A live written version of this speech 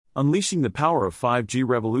Unleashing the Power of 5G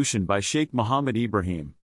Revolution by Sheikh Mohammed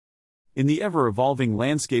Ibrahim. In the ever-evolving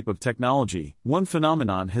landscape of technology, one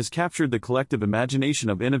phenomenon has captured the collective imagination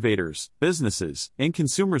of innovators, businesses, and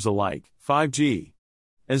consumers alike: 5G.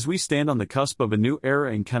 As we stand on the cusp of a new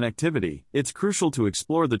era in connectivity, it's crucial to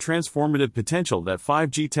explore the transformative potential that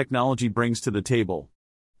 5G technology brings to the table.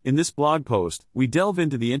 In this blog post, we delve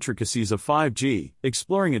into the intricacies of 5G,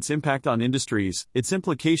 exploring its impact on industries, its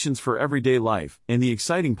implications for everyday life, and the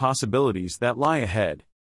exciting possibilities that lie ahead.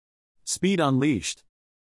 Speed Unleashed.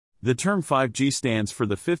 The term 5G stands for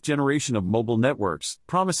the fifth generation of mobile networks,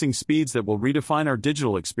 promising speeds that will redefine our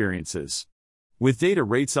digital experiences. With data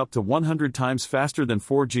rates up to 100 times faster than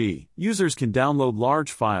 4G, users can download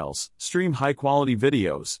large files, stream high-quality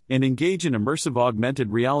videos, and engage in immersive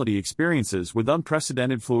augmented reality experiences with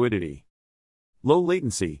unprecedented fluidity. Low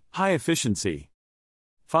latency, high efficiency.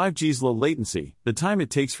 5G's low latency, the time it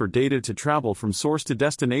takes for data to travel from source to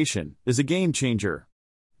destination, is a game changer.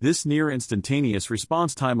 This near-instantaneous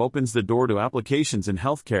response time opens the door to applications in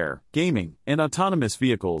healthcare, gaming, and autonomous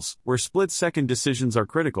vehicles, where split-second decisions are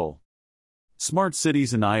critical. Smart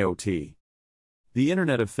cities and IoT. The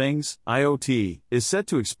Internet of Things, IoT, is set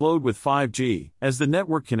to explode with 5G, as the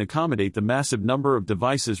network can accommodate the massive number of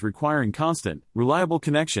devices requiring constant, reliable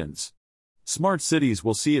connections. Smart cities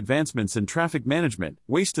will see advancements in traffic management,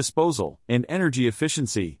 waste disposal, and energy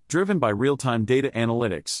efficiency, driven by real-time data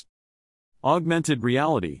analytics. Augmented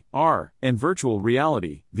reality, AR, and virtual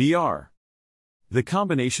reality, VR. The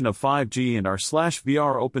combination of 5G and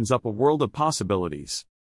AR/VR opens up a world of possibilities.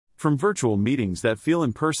 From virtual meetings that feel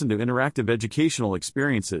in person to interactive educational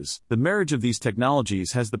experiences, the marriage of these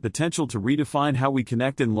technologies has the potential to redefine how we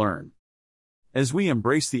connect and learn. As we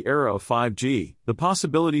embrace the era of 5G, the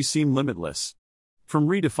possibilities seem limitless. From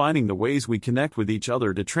redefining the ways we connect with each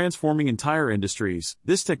other to transforming entire industries,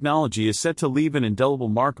 this technology is set to leave an indelible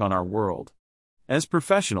mark on our world. As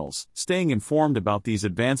professionals, staying informed about these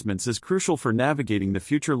advancements is crucial for navigating the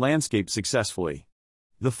future landscape successfully.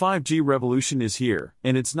 The 5G revolution is here,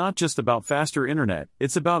 and it's not just about faster internet,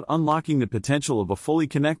 it's about unlocking the potential of a fully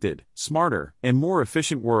connected, smarter, and more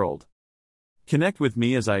efficient world. Connect with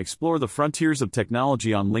me as I explore the frontiers of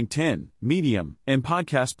technology on LinkedIn, Medium, and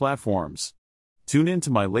podcast platforms. Tune in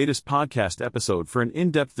to my latest podcast episode for an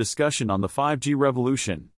in-depth discussion on the 5G revolution.